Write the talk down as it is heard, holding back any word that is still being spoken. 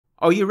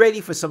Are you ready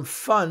for some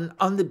fun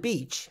on the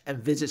beach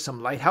and visit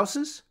some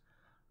lighthouses?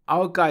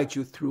 I'll guide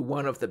you through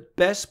one of the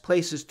best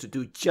places to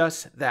do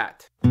just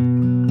that.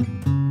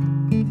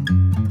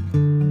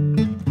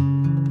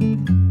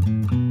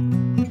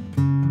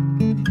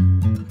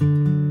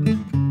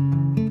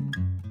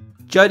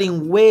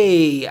 Jutting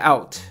way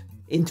out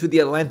into the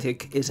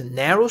Atlantic is a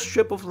narrow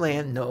strip of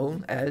land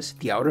known as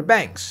the Outer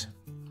Banks.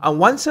 On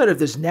one side of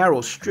this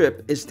narrow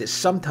strip is the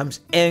sometimes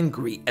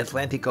angry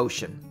Atlantic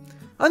Ocean.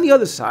 On the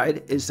other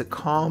side is the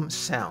calm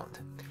Sound.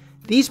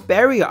 These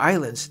barrier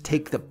islands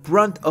take the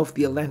brunt of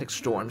the Atlantic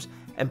storms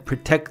and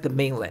protect the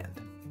mainland.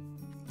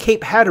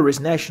 Cape Hatteras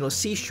National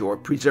Seashore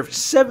preserves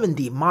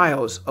 70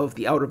 miles of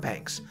the Outer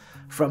Banks,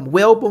 from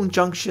Whalebone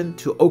Junction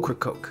to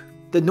Ocracoke.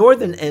 The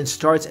northern end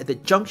starts at the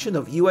junction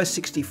of US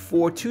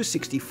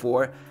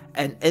 64-264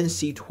 and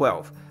NC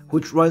 12,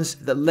 which runs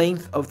the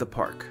length of the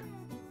park.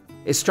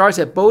 It starts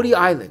at Bodie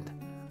Island,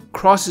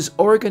 crosses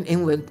Oregon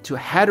Inlet to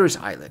Hatteras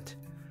Island,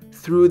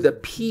 through the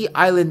Pea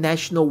Island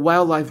National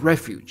Wildlife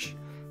Refuge,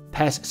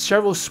 past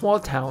several small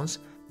towns,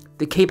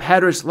 the Cape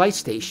Hatteras Light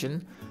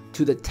Station,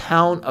 to the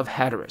town of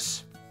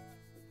Hatteras.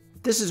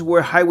 This is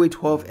where Highway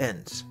 12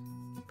 ends.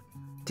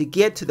 To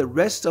get to the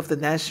rest of the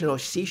National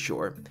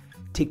Seashore,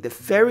 take the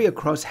ferry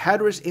across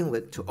Hatteras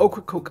Inlet to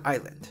Ocracoke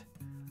Island,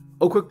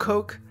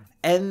 Ocracoke,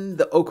 and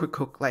the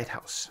Ocracoke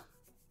Lighthouse.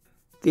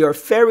 There are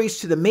ferries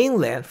to the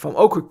mainland from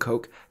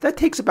Ocracoke that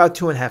takes about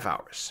 2.5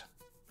 hours.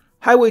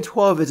 Highway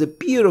 12 is a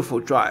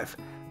beautiful drive,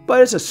 but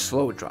it's a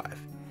slow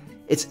drive.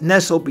 It's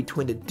nestled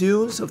between the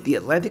dunes of the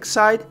Atlantic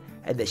side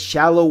and the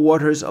shallow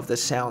waters of the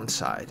Sound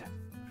side.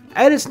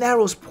 At its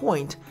narrowest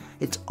point,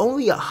 it's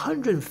only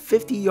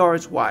 150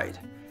 yards wide,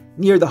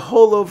 near the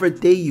Hollover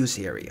Day Use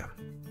area.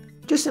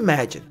 Just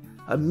imagine,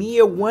 a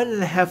mere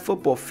 1.5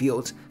 football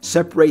fields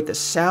separate the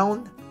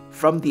Sound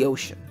from the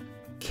ocean.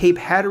 Cape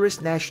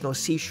Hatteras National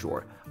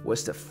Seashore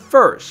was the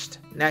first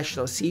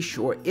national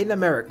seashore in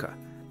America,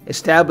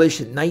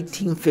 established in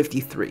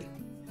 1953.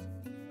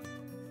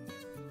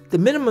 The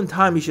minimum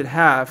time you should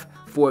have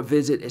for a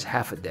visit is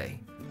half a day,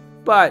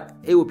 but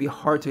it would be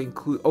hard to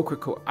include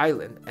Ocracoke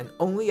Island and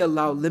only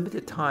allow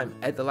limited time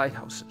at the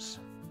lighthouses.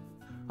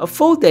 A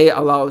full day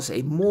allows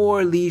a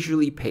more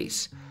leisurely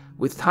pace,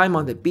 with time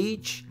on the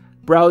beach,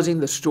 browsing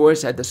the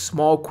stores at the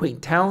small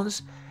quaint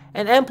towns,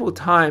 and ample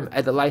time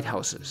at the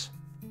lighthouses,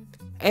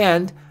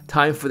 and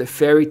time for the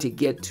ferry to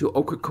get to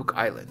Ocracoke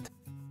Island.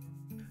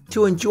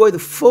 To enjoy the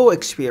full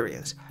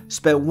experience,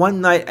 spend one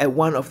night at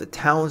one of the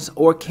towns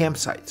or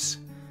campsites.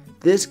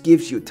 This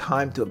gives you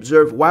time to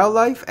observe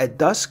wildlife at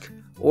dusk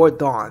or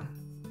dawn.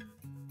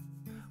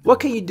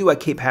 What can you do at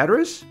Cape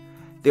Hatteras?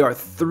 There are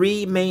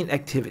 3 main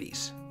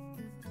activities: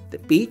 the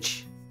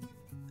beach,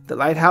 the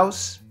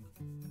lighthouse,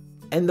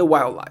 and the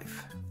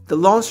wildlife. The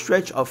long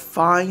stretch of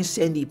fine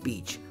sandy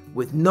beach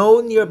with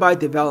no nearby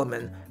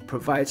development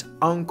provides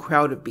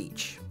uncrowded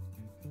beach.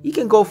 You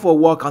can go for a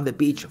walk on the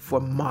beach for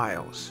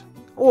miles,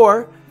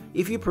 or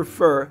if you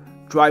prefer,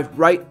 drive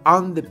right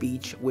on the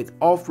beach with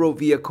off-road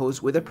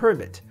vehicles with a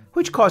permit,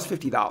 which costs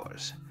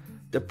 $50.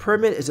 The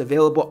permit is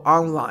available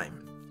online.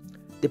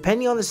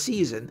 Depending on the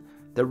season,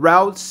 the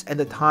routes and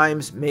the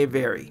times may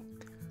vary.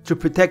 To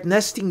protect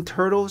nesting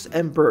turtles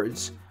and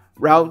birds,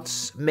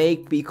 routes may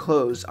be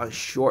closed on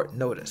short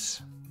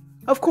notice.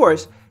 Of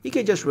course, you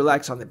can just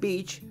relax on the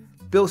beach,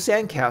 build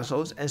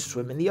sandcastles, and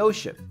swim in the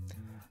ocean.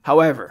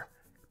 However,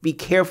 be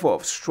careful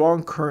of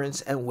strong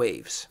currents and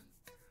waves.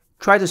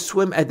 Try to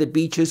swim at the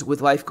beaches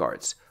with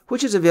lifeguards,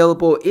 which is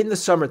available in the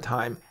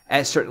summertime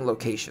at certain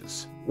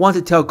locations. Want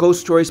to tell ghost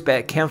stories by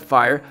a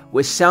campfire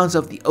with sounds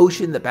of the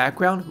ocean in the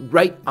background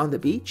right on the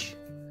beach?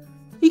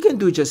 You can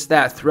do just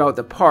that throughout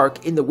the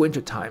park in the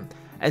wintertime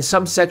and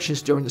some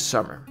sections during the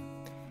summer.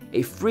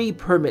 A free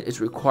permit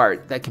is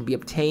required that can be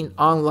obtained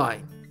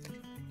online.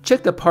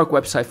 Check the park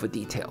website for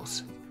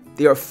details.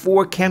 There are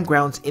 4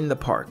 campgrounds in the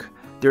park.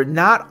 They're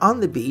not on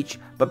the beach,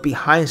 but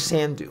behind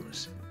sand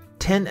dunes.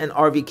 Tent and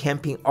RV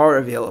camping are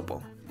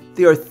available.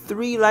 There are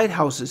 3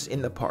 lighthouses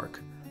in the park: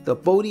 the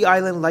Bodie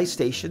Island Light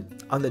Station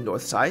on the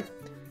north side,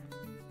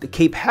 the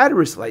Cape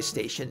Hatteras Light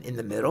Station in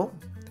the middle,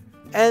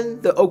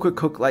 and the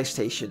Ocracoke Light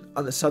Station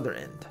on the southern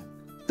end.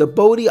 The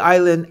Bodie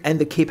Island and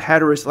the Cape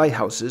Hatteras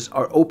lighthouses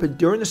are open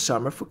during the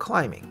summer for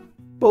climbing.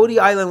 Bodie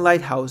Island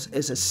Lighthouse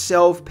is a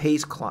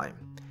self-paced climb.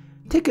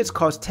 Tickets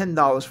cost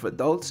 $10 for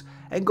adults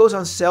and goes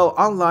on sale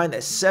online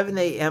at 7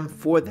 a.m.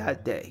 for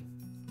that day.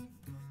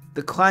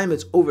 The climb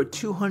is over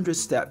 200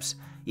 steps,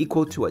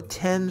 equal to a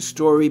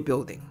 10-story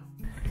building.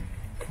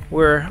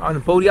 We're on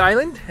Bodie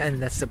Island,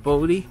 and that's the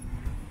Bodie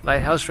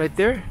Lighthouse right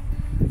there.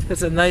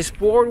 There's a nice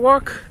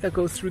boardwalk that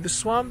goes through the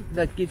swamp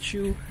that gets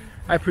you,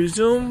 I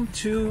presume,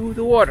 to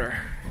the water.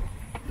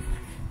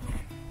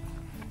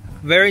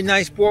 Very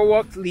nice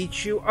boardwalk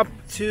leads you up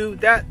to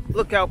that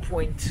lookout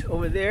point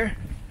over there.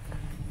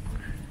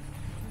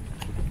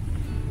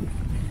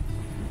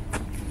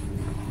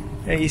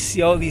 And you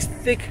see all these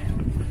thick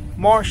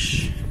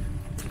marsh.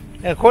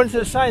 And according to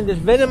the sign, there's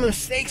venomous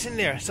snakes in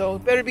there, so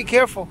better be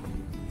careful.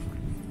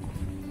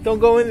 Don't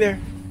go in there.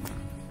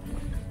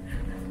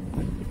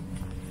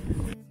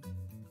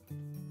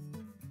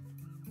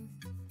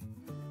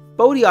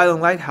 Bodie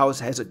Island Lighthouse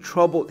has a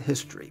troubled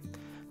history.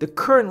 The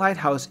current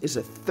lighthouse is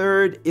a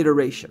third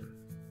iteration.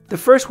 The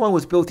first one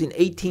was built in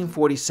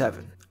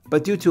 1847,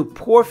 but due to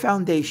poor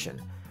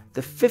foundation, the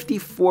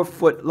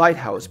 54-foot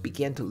lighthouse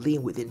began to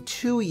lean within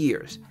 2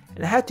 years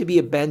and had to be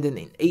abandoned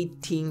in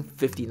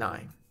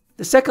 1859.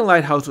 The second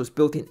lighthouse was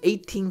built in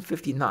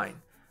 1859,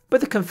 but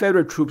the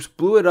Confederate troops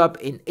blew it up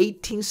in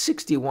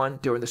 1861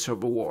 during the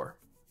Civil War.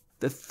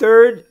 The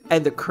third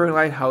and the current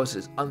lighthouse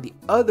is on the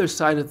other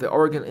side of the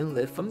Oregon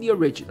Inlet from the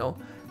original,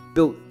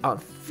 built on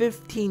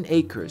 15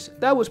 acres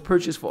that was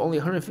purchased for only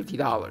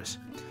 $150.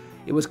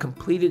 It was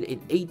completed in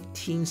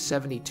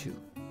 1872.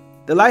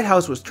 The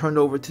lighthouse was turned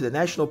over to the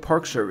National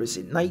Park Service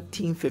in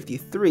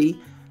 1953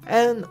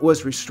 and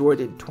was restored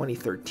in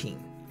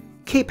 2013.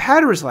 Cape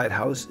Hatteras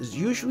Lighthouse is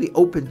usually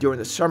open during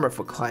the summer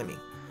for climbing,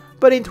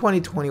 but in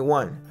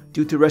 2021,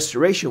 due to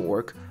restoration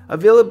work,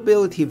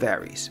 availability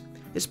varies.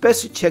 It's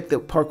best to check the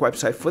park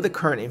website for the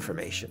current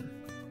information.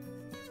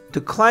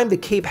 To climb the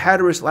Cape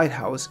Hatteras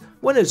Lighthouse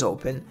when it's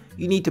open,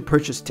 you need to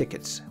purchase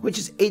tickets, which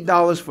is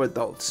 $8 for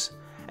adults,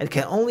 and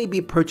can only be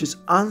purchased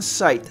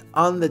on-site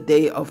on the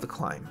day of the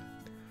climb.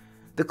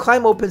 The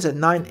climb opens at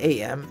 9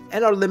 a.m.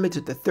 and are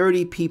limited to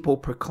 30 people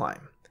per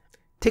climb.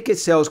 Ticket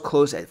sales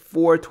close at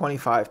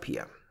 4:25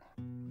 p.m.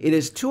 It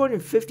is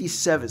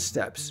 257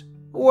 steps,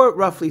 or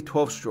roughly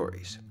 12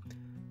 stories.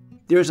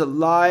 There is a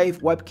live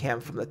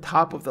webcam from the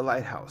top of the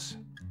lighthouse.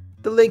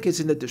 The link is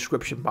in the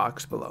description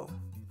box below.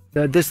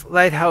 This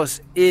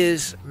lighthouse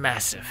is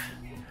massive.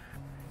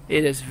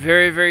 It is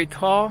very, very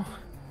tall,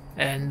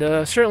 and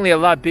certainly a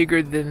lot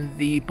bigger than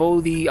the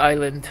Bodie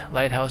Island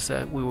Lighthouse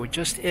that we were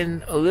just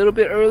in a little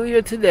bit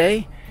earlier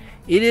today.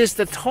 It is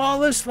the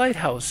tallest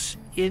lighthouse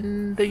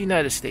in the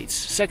United States,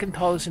 second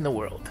tallest in the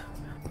world.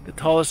 The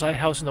tallest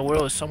lighthouse in the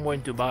world is somewhere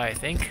in Dubai, I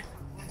think.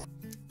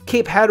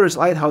 Cape Hatteras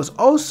Lighthouse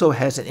also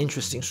has an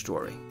interesting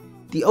story.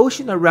 The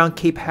ocean around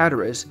Cape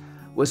Hatteras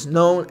was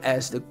known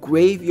as the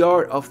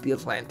graveyard of the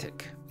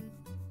Atlantic,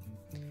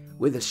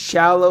 with its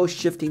shallow,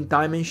 shifting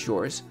diamond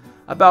shores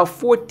about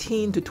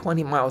 14 to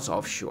 20 miles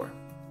offshore.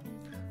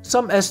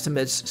 Some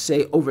estimates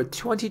say over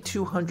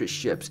 2,200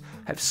 ships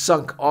have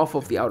sunk off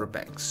of the Outer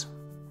Banks.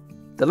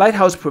 The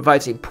lighthouse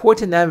provides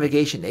important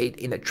navigation aid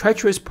in a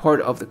treacherous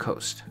part of the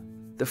coast.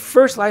 The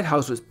first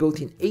lighthouse was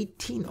built in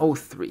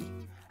 1803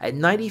 at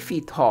 90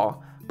 feet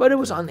tall, but it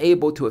was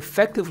unable to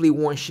effectively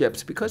warn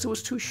ships because it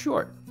was too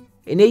short.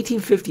 In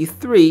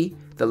 1853,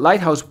 the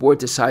Lighthouse Board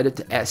decided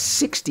to add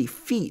 60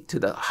 feet to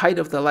the height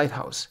of the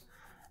lighthouse,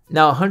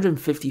 now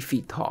 150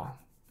 feet tall.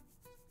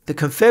 The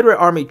Confederate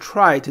Army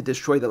tried to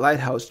destroy the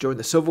lighthouse during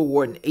the Civil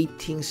War in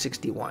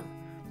 1861,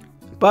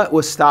 but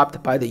was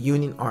stopped by the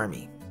Union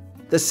Army.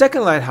 The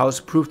second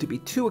lighthouse proved to be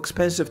too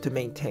expensive to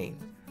maintain,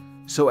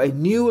 so a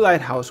new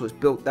lighthouse was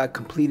built that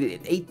completed in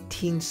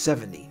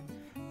 1870.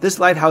 This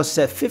lighthouse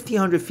sat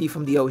 1,500 feet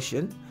from the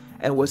ocean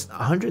and was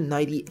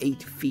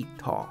 198 feet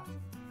tall.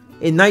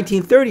 In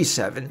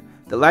 1937,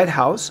 the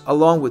lighthouse,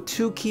 along with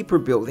 2 keeper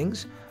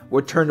buildings,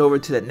 were turned over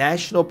to the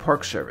National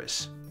Park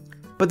Service.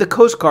 But the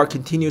Coast Guard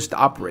continues to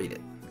operate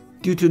it.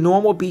 Due to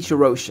normal beach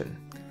erosion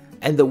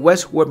and the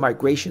westward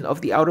migration of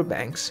the Outer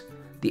Banks,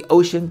 the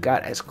ocean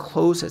got as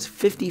close as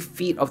 50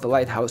 feet of the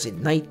lighthouse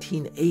in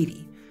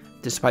 1980,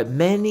 despite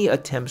many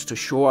attempts to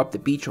shore up the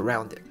beach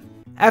around it.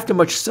 After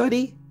much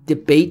study,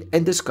 debate,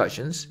 and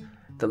discussions,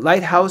 the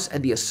lighthouse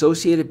and the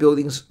associated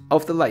buildings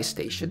of the light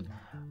station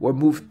were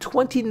moved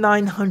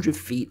 2,900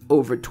 feet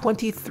over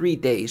 23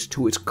 days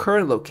to its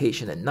current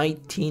location in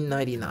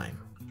 1999.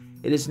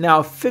 It is now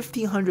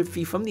 1,500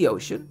 feet from the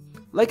ocean,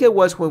 like it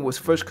was when it was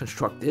first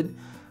constructed,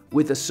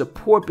 with the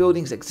support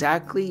buildings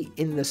exactly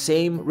in the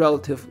same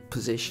relative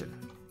position.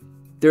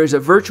 There is a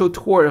virtual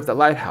tour of the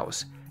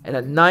lighthouse and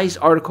a nice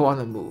article on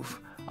the move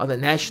on the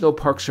National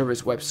Park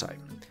Service website.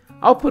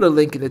 I'll put a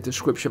link in the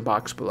description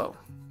box below.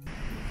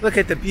 Look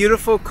at the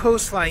beautiful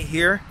coastline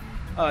here.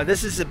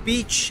 This is a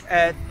beach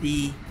at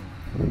the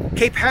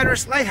Cape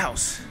Hatteras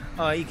Lighthouse.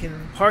 You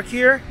can park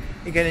here,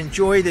 you can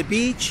enjoy the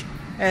beach,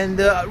 and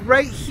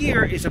right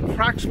here is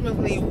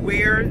approximately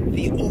where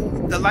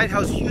the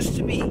lighthouse used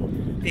to be.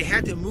 They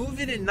had to move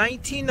it in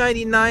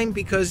 1999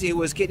 because it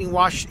was getting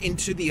washed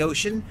into the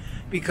ocean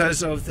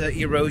because of the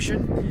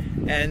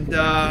erosion, and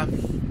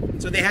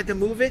so they had to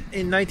move it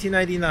in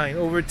 1999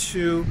 over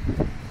to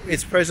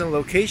its present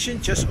location,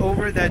 just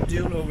over that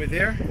dune over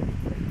there.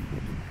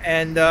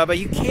 And but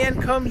you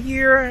can come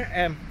here,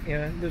 and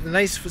there's a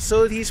nice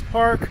facilities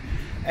park,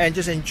 and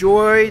just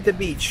enjoy the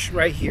beach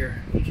right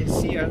here. You can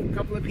see a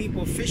couple of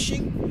people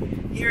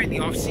fishing here in the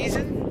off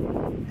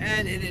season,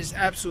 and it is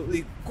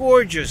absolutely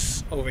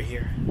gorgeous over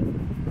here.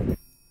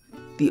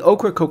 The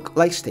Ocracoke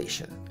Light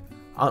Station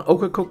on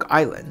Ocracoke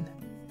Island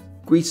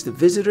greets the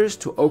visitors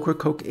to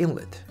Ocracoke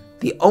Inlet,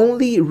 the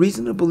only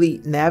reasonably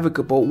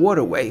navigable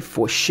waterway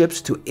for ships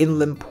to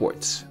inland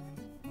ports.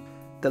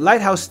 The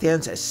lighthouse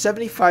stands at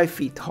 75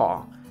 feet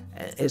tall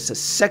and is the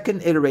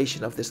second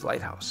iteration of this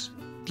lighthouse.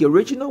 The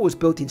original was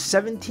built in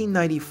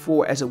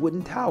 1794 as a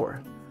wooden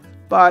tower,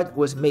 but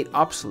was made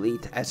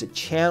obsolete as the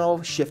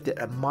channel shifted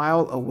a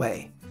mile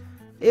away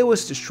It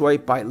was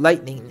destroyed by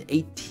lightning in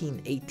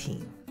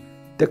 1818.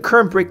 The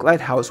current brick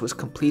lighthouse was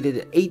completed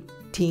in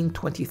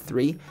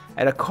 1823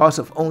 at a cost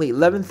of only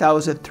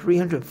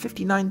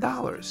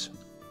 $11,359.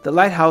 The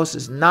lighthouse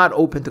is not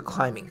open to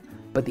climbing,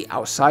 but the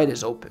outside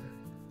is open.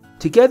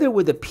 Together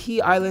with the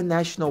Pea Island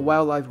National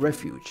Wildlife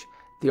Refuge,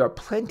 there are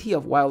plenty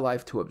of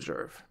wildlife to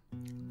observe.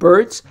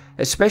 Birds,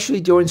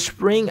 especially during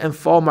spring and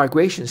fall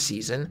migration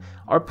season,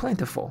 are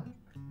plentiful.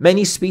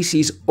 Many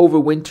species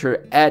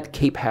overwinter at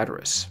Cape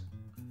Hatteras.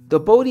 The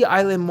Bodie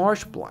Island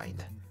Marsh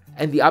Blind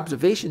and the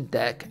observation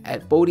deck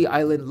at Bodie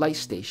Island Light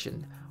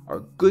Station are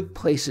good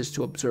places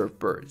to observe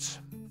birds.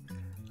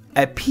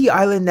 At Pea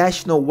Island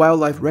National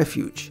Wildlife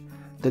Refuge,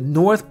 the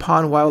North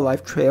Pond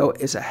Wildlife Trail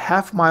is a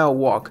half-mile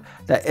walk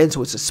that ends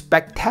with a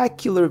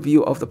spectacular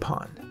view of the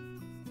pond.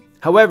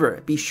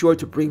 However, be sure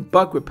to bring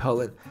bug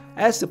repellent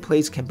as the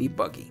place can be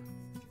buggy.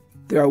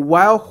 There are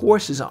wild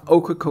horses on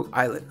Ocracoke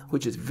Island,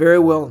 which is very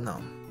well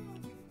known.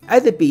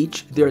 At the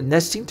beach, there are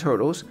nesting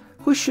turtles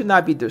who should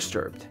not be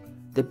disturbed.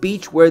 The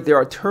beach where there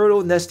are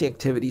turtle nesting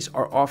activities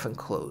are often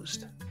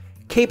closed.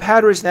 Cape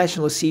Hatteras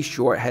National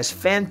Seashore has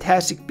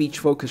fantastic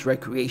beach-focused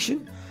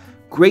recreation,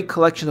 great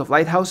collection of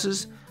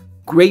lighthouses,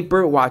 great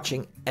bird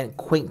watching, and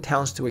quaint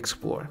towns to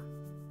explore.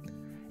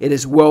 It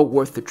is well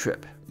worth the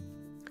trip.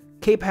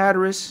 Cape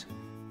Hatteras,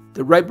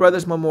 the Wright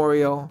Brothers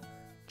Memorial,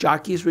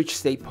 Jockey's Ridge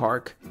State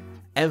Park,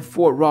 and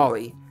Fort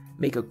Raleigh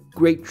make a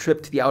great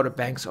trip to the Outer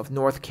Banks of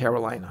North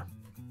Carolina.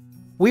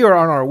 We are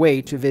on our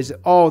way to visit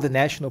all the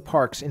national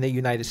parks in the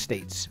United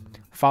States.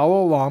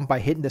 Follow along by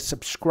hitting the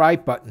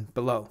subscribe button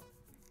below.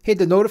 Hit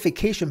the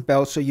notification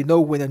bell so you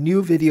know when a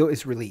new video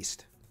is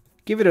released.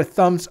 Give it a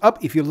thumbs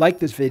up if you like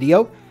this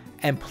video,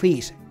 and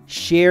please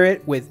share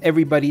it with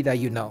everybody that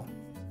you know.